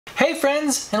Hey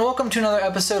friends, and welcome to another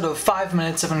episode of 5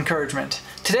 Minutes of Encouragement.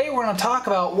 Today we're going to talk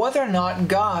about whether or not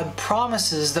God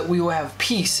promises that we will have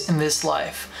peace in this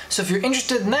life. So if you're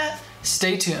interested in that,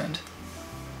 stay tuned.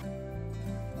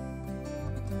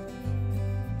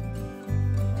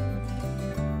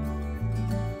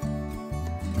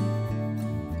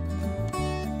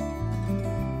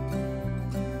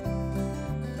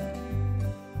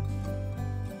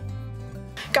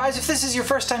 Guys, if this is your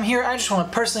first time here, I just want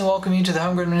to personally welcome you to the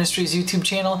HomeGrown Ministries YouTube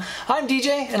channel. I'm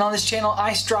DJ, and on this channel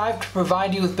I strive to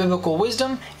provide you with biblical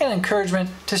wisdom and encouragement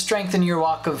to strengthen your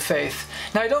walk of faith.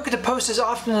 Now, I don't get to post as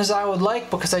often as I would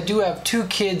like because I do have 2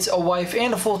 kids, a wife,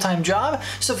 and a full-time job.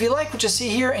 So if you like what you see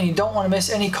here and you don't want to miss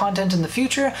any content in the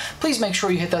future, please make sure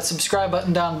you hit that subscribe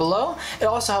button down below. It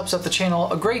also helps out the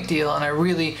channel a great deal, and I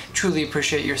really, truly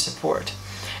appreciate your support.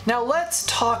 Now let's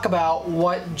talk about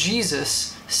what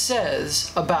Jesus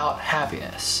says about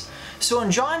happiness. So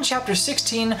in John chapter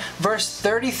 16, verse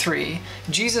 33,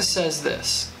 Jesus says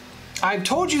this, "I've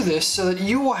told you this so that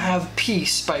you will have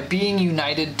peace by being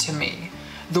united to me.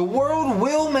 The world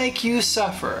will make you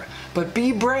suffer, but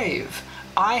be brave.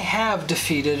 I have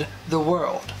defeated the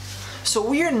world." So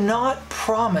we are not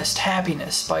promised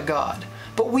happiness by God,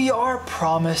 but we are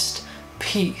promised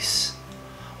peace.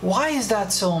 Why is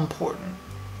that so important?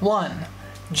 1.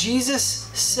 Jesus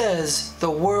says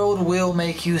the world will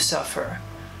make you suffer.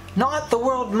 Not the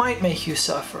world might make you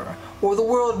suffer, or the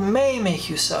world may make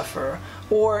you suffer,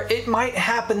 or it might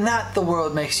happen that the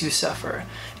world makes you suffer.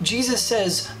 Jesus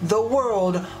says the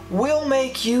world will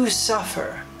make you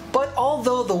suffer. But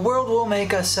although the world will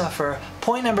make us suffer,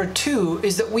 point number 2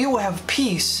 is that we will have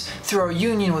peace through our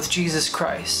union with Jesus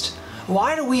Christ.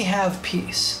 Why do we have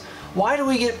peace? Why do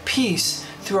we get peace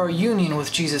through our union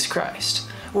with Jesus Christ?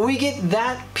 Well, we get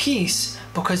that peace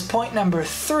because point number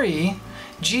 3,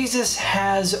 Jesus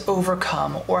has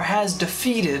overcome or has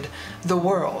defeated the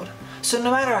world. So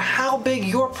no matter how big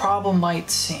your problem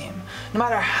might seem, no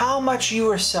matter how much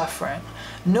you are suffering,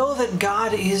 know that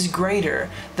God is greater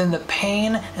than the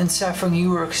pain and suffering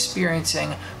you are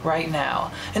experiencing right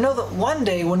now. And know that one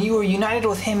day when you are united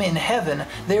with Him in heaven,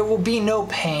 there will be no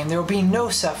pain, there will be no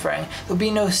suffering, there will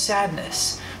be no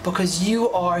sadness, because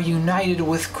you are united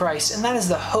with Christ. And that is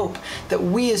the hope that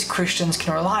we as Christians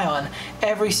can rely on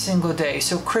every single day.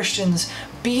 So Christians,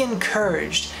 be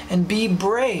encouraged and be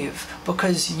brave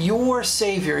because your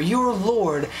Savior, your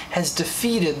Lord, has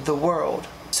defeated the world.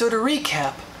 So to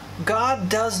recap, God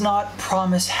does not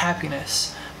promise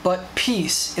happiness, but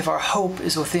peace if our hope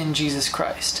is within Jesus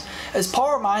Christ. As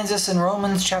Paul reminds us in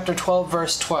Romans chapter 12,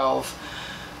 verse 12,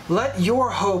 "Let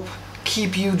your hope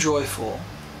keep you joyful.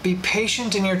 Be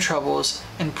patient in your troubles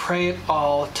and pray at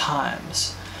all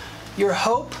times." Your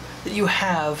hope that you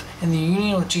have in the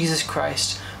union with Jesus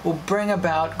Christ will bring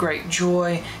about great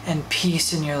joy and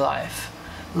peace in your life.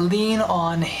 Lean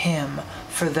on Him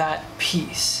for that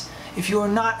peace. If you are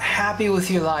not happy with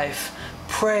your life,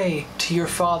 pray to your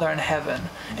Father in heaven,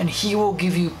 and He will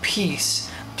give you peace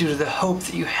due to the hope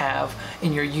that you have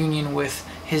in your union with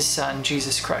His Son,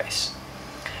 Jesus Christ.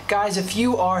 Guys, if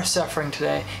you are suffering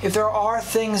today, if there are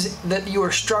things that you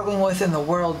are struggling with in the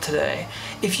world today,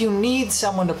 if you need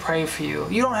someone to pray for you,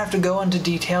 you don't have to go into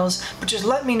details, but just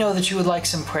let me know that you would like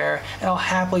some prayer, and I'll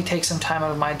happily take some time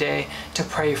out of my day to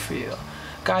pray for you.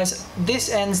 Guys, this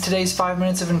ends today's 5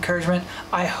 minutes of encouragement.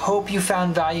 I hope you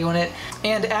found value in it.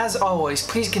 And as always,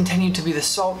 please continue to be the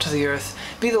salt to the earth,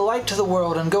 be the light to the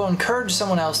world, and go encourage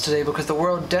someone else today because the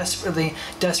world desperately,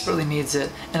 desperately needs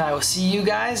it. And I will see you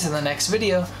guys in the next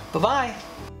video. Bye-bye.